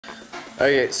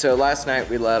Okay, so last night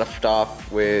we left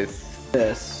off with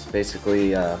this. Basically,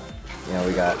 you know,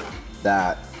 we got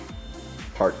that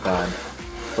part done.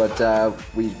 But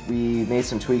we made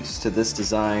some tweaks to this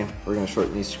design. We're gonna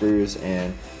shorten these screws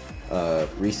and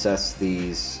recess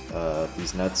these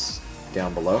nuts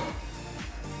down below.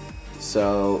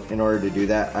 So in order to do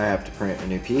that, I have to print a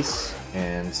new piece,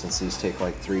 and since these take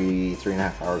like three and a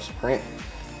half hours to print,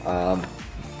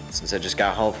 since I just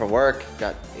got home from work,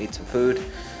 ate some food,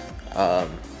 we're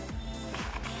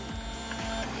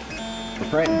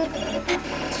printing.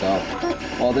 So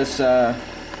while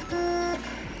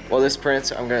this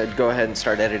prints, I'm gonna go ahead and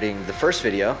start editing the first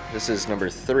video. This is number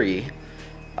 3.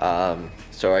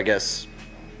 So I guess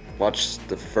watch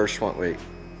the first one. Wait,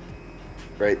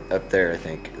 right up there I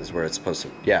think is where it's supposed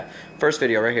to. Yeah, first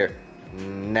video right here.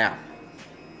 Now.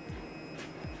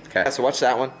 Okay, so watch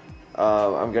that one.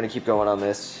 I'm gonna keep going on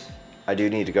this. I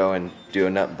do need to go and do a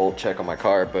nut and bolt check on my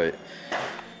car, but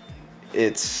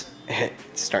it's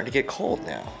starting to get cold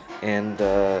now, and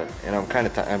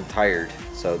I'm tired.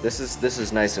 So this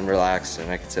is nice and relaxed, and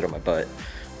I can sit on my butt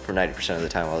for 90% of the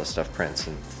time while this stuff prints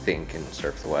and think and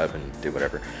surf the web and do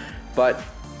whatever. But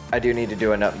I do need to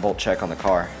do a nut and bolt check on the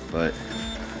car, but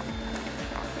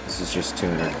this is just too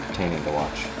entertaining to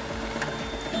watch.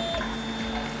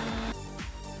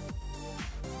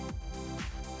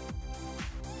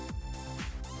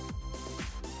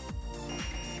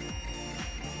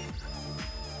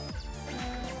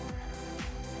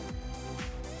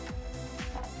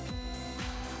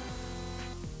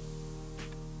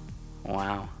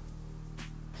 Wow.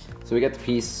 So we got the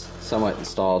piece somewhat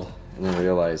installed, and then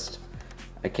realized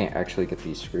I can't actually get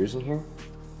these screws in here.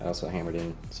 I also hammered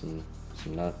in some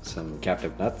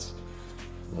captive nuts.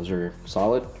 Those are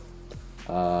solid,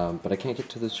 but I can't get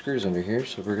to the screws under here,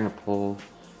 so we're gonna pull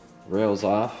the rails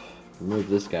off, remove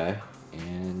this guy,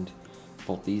 and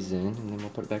bolt these in, and then we'll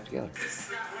put it back together.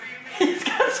 He's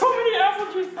got so many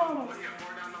apple juice bottles.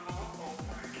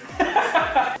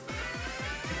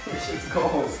 This shit's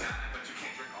cold.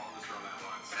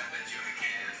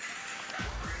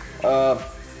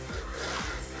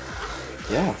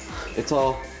 Yeah, it's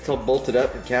all bolted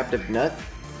up and captive nut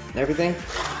and everything,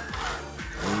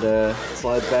 and it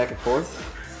slides back and forth.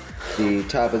 The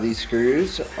top of these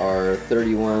screws are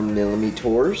 31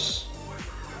 millimeters,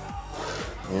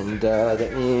 and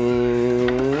that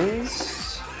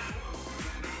means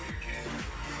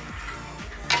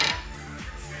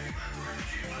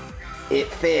it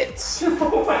fits.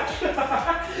 Oh my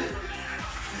god.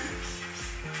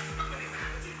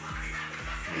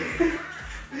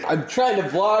 I'm trying to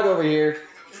vlog over here.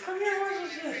 Just come here and watch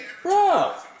this shit.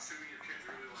 Bro!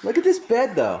 Look at this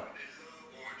bed though.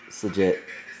 It's legit.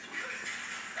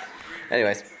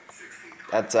 Anyways,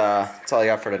 that's all I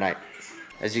got for tonight.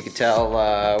 As you can tell,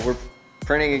 we're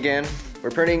printing again. We're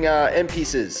printing end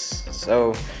pieces.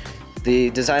 So the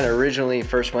design I originally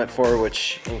first went for,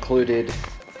 which included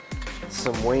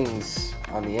some wings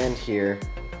on the end here,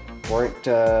 weren't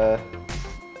gonna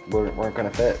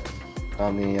fit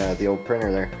on the old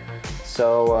printer there.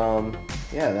 So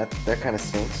yeah, that kind of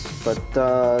stinks. But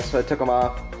so I took them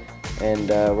off, and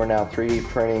we're now 3D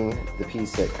printing the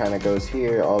piece that kind of goes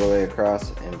here all the way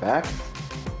across and back,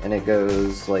 and it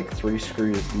goes like 3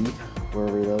 screws deep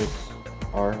wherever those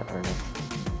are. I don't know.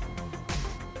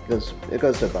 It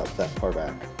goes to about that far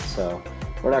back. So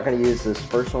we're not going to use this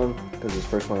first one because this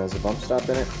first one has a bump stop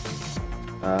in it.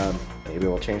 Maybe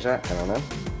we'll change that. I don't know.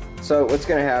 So what's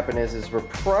going to happen is we're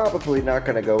probably not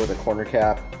going to go with a corner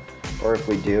cap, or if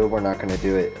we do, we're not going to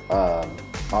do it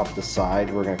off the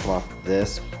side. We're going to come off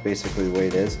this, basically the way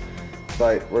it is.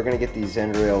 But we're going to get these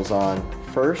end rails on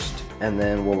first, and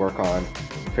then we'll work on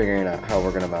figuring out how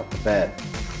we're going to mount the bed.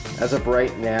 As of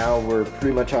right now, we're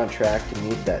pretty much on track to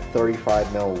meet that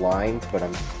 35 mil lines, but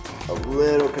I'm a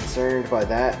little concerned by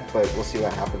that, but we'll see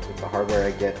what happens with the hardware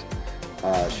I get.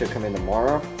 Should come in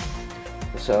tomorrow.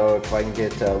 So if I can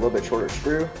get a little bit shorter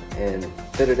screw and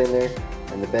fit it in there,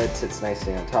 and the bed sits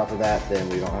nicely on top of that, then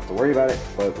we don't have to worry about it,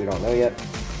 but we don't know yet.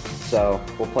 So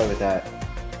we'll play with that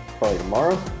probably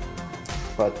tomorrow.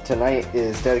 But tonight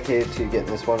is dedicated to getting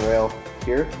this one rail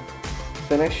here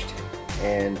finished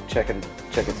and check its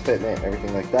fitment and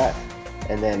everything like that.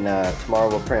 And then tomorrow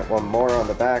we'll print one more on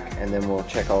the back, and then we'll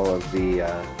check all of the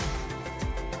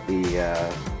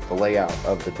layout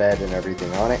of the bed and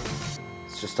everything on it.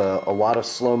 It's just a lot of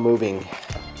slow moving,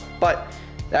 but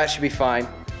that should be fine.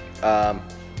 I'm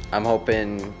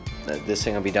hoping that this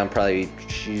thing will be done probably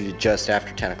just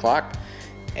after 10 o'clock,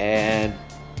 and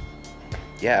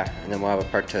yeah, and then we'll have a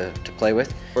part to play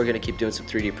with. We're gonna keep doing some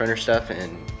 3D printer stuff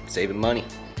and saving money,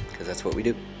 because that's what we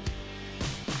do.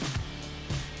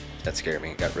 That scared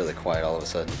me. It got really quiet all of a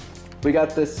sudden. We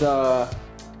got this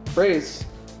phrase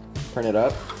printed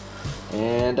up,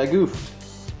 and I goofed.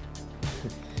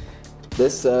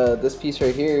 This piece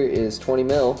right here is 20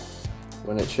 mil,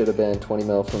 when it should have been 20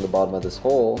 mil from the bottom of this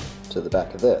hole to the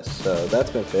back of this. So that's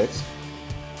been fixed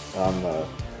on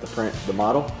the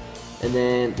model. And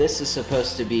then this is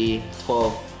supposed to be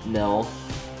 12 mil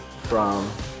from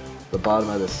the bottom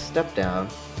of this step down,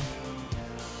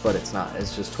 but it's not.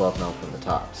 It's just 12 mil from the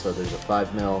top. So there's a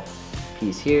 5 mil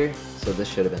piece here. So this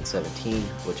should have been 17,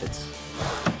 which it's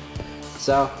not.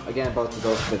 So again, both of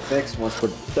those have been fixed. Once we're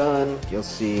done, you'll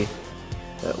see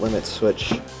that limit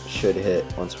switch should hit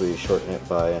once we shorten it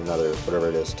by another, whatever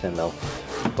it is, 10 mil.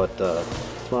 But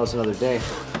tomorrow's another day.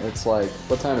 It's like,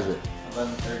 what time is it?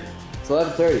 11:30. It's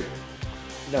 11:30.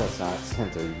 No, it's not. It's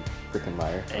 10:30. Freaking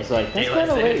liar. I was like, that's kind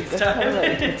of late. That's kind of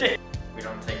late. We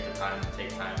don't take the time to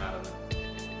take time out of the time.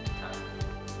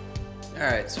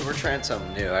 Alright, so we're trying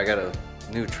something new. I got a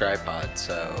new tripod,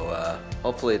 so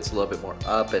hopefully it's a little bit more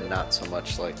up and not so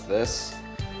much like this.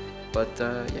 But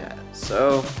yeah,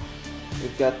 so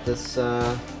we've got this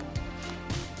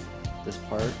this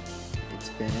part. It's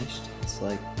finished. It's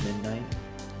like midnight.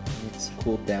 It's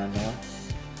cooled down now.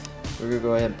 We're gonna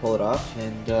go ahead and pull it off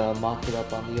and mock it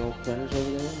up on the old printers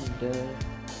over there and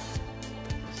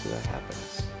see what happens.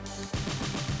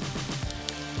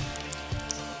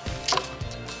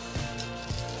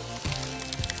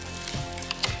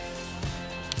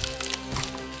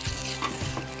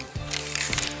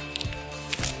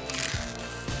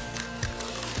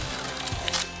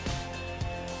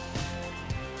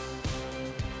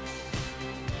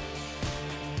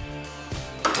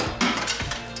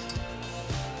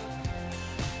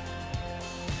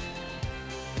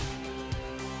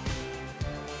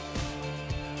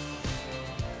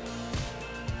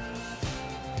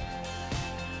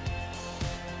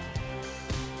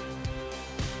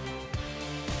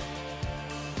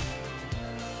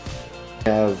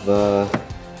 Have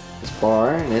this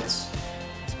bar, and it's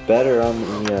better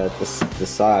on the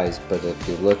size, but if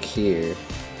you look here,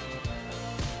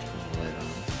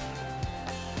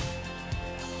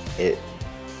 it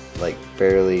like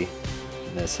barely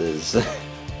misses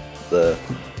the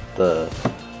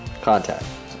contact.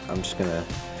 I'm just gonna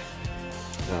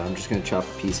chop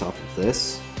a piece off of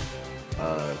this,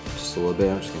 just a little bit.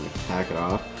 I'm just gonna hack it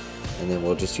off, and then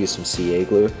we'll just use some CA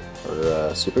glue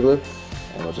or super glue.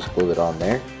 And we'll just glue it on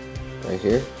there, right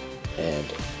here, and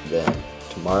then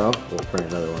tomorrow we'll print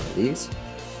another one of these,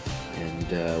 and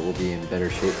we'll be in better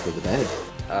shape for the bed.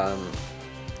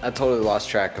 I totally lost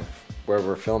track of where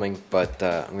we're filming, but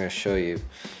I'm going to show you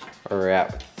where we're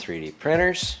at with 3D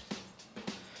printers.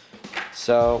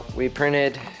 So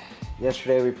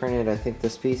yesterday we printed I think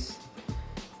this piece,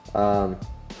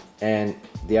 and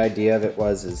the idea of it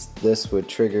is this would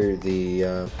trigger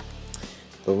the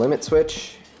limit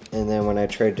switch. And then when I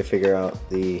tried to figure out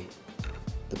the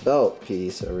belt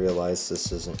piece, I realized this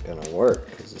isn't gonna work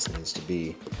because this needs to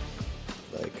be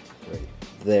like right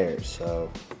there.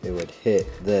 So it would hit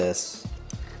this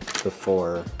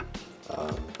before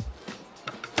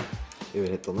it would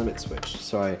hit the limit switch.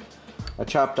 So I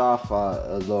chopped off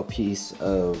a little piece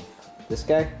of this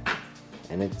guy,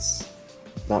 and it's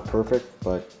not perfect,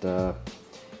 but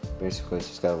basically it's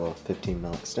just got a little 15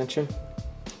 mil extension.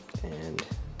 And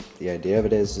the idea of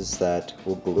it is that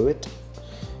we'll glue it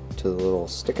to the little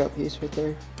stick-out piece right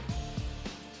there,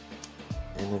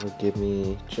 and it'll give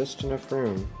me just enough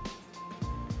room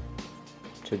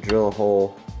to drill a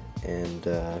hole and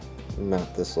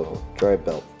mount this little drive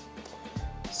belt.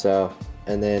 So,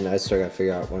 and then I still got to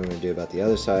figure out what I'm going to do about the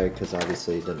other side, because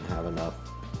obviously it didn't have enough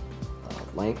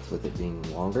length with it being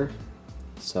longer.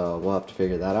 So we'll have to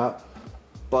figure that out.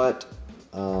 But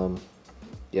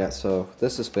yeah, so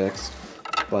this is fixed.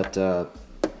 But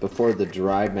before the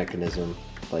drive mechanism,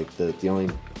 like the only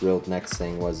real next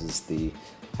thing is the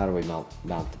how do we mount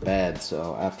the bed.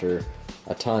 So after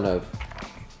a ton of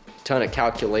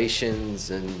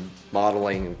calculations and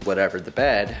modeling whatever the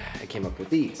bed, I came up with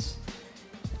these,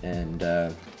 and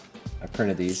I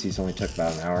printed these. These only took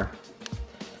about an hour,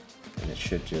 and it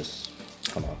should just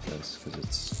come off this because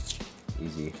it's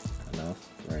easy enough,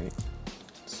 right?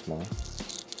 It's small.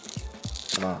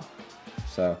 Come on.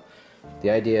 So the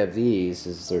idea of these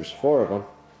is there's 4 of them,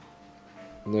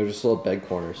 and they're just little bed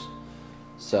corners.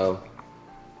 So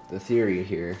the theory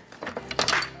here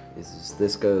is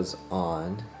this goes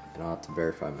on, and I'll have to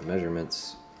verify my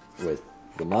measurements with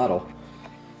the model.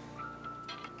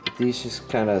 But these just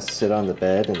kind of sit on the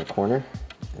bed in the corner,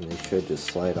 and they should just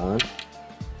slide on.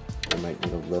 They might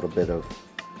need a little bit of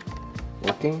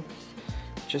working,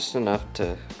 just enough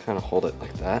to kind of hold it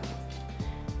like that,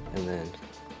 and then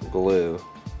glue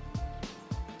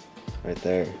right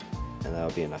there, and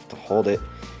that'll be enough to hold it.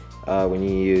 When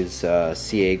you use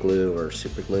CA glue or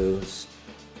super glue, is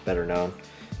better known,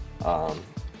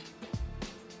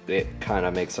 it kind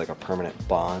of makes like a permanent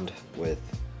bond with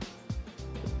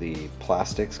the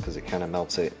plastics because it kind of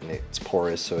melts it and it's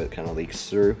porous, so it kind of leaks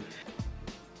through.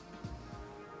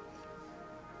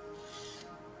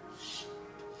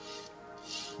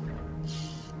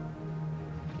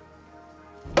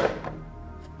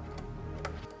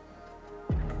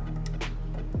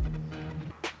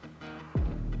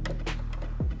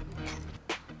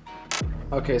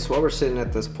 Okay, so while we're sitting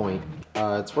at this point,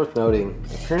 it's worth noting,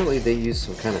 apparently they use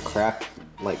some kind of crap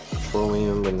like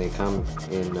petroleum when they come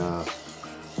in,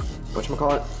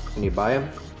 whatchamacallit, when you buy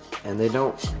them, and they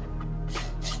don't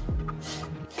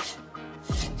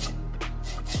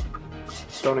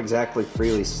exactly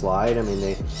freely slide. I mean,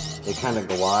 they kind of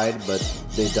glide, but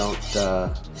they don't,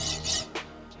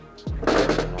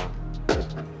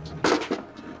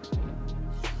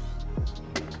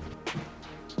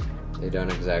 they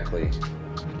don't exactly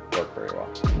work very well.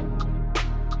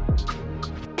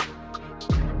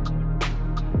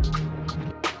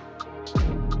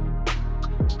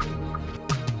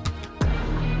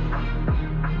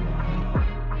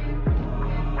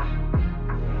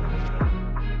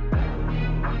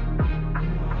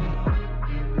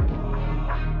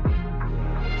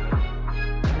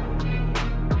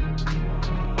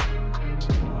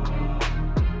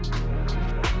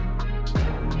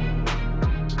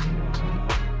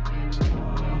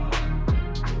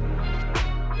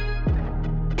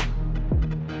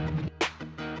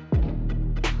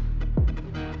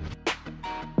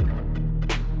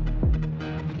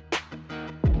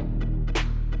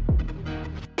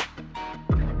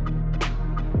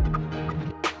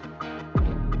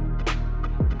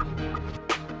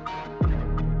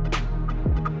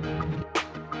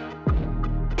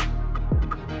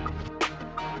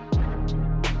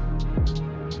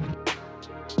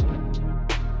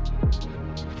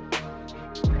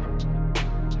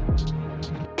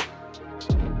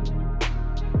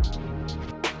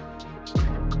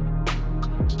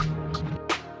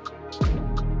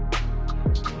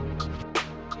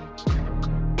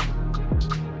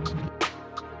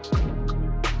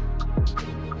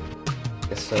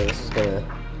 So this is gonna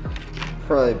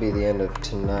probably be the end of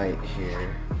tonight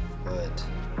here, but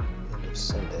end of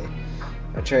Sunday.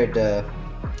 I tried to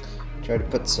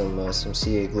put some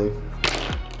CA glue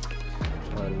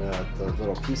on the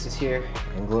little pieces here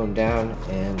and glue them down.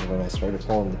 And when I started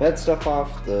pulling the bed stuff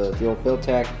off, the old build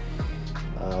tack,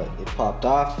 it popped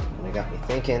off, and it got me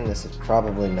thinking this is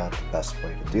probably not the best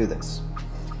way to do this.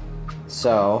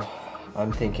 So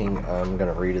I'm thinking I'm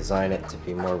gonna redesign it to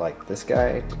be more like this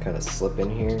guy, to kind of slip in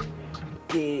here.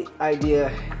 The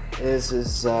idea is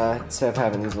instead of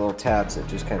having these little tabs that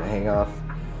just kind of hang off,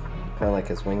 kind of like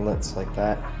his winglets like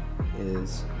that,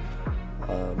 is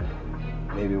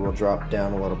maybe we'll drop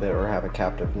down a little bit or have a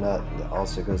captive nut that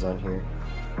also goes on here.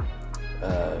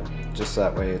 Just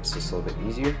that way it's just a little bit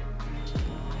easier.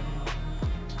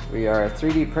 We are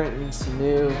 3D printing some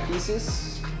new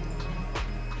pieces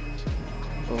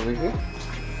over here.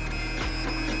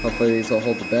 Hopefully these will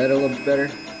hold the bed a little bit better.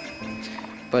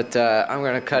 But I'm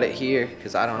gonna cut it here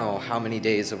because I don't know how many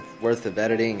days of worth of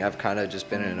editing. I've kind of just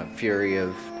been in a fury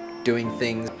of doing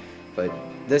things. But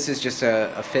this is just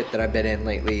a fit that I've been in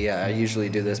lately. I usually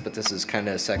do this, but this is kind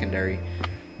of secondary.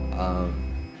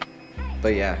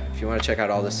 But yeah, if you want to check out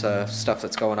all this stuff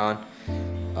that's going on,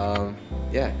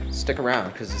 yeah, stick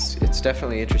around because it's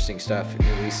definitely interesting stuff,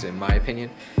 at least in my opinion.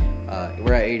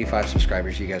 We're at 85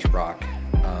 subscribers. You guys rock.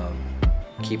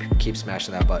 Keep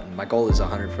smashing that button. My goal is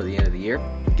 100 for the end of the year.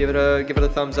 Give it a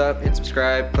thumbs up, hit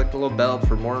subscribe, click the little bell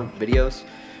for more videos.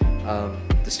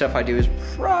 The stuff I do is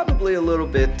probably a little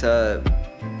bit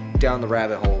down the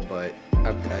rabbit hole, but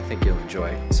I think you'll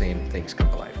enjoy seeing things come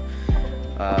to life.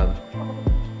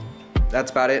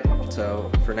 That's about it.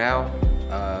 So for now,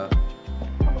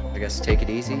 I guess take it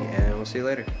easy, and we'll see you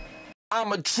later.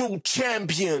 I'm a true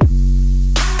champion.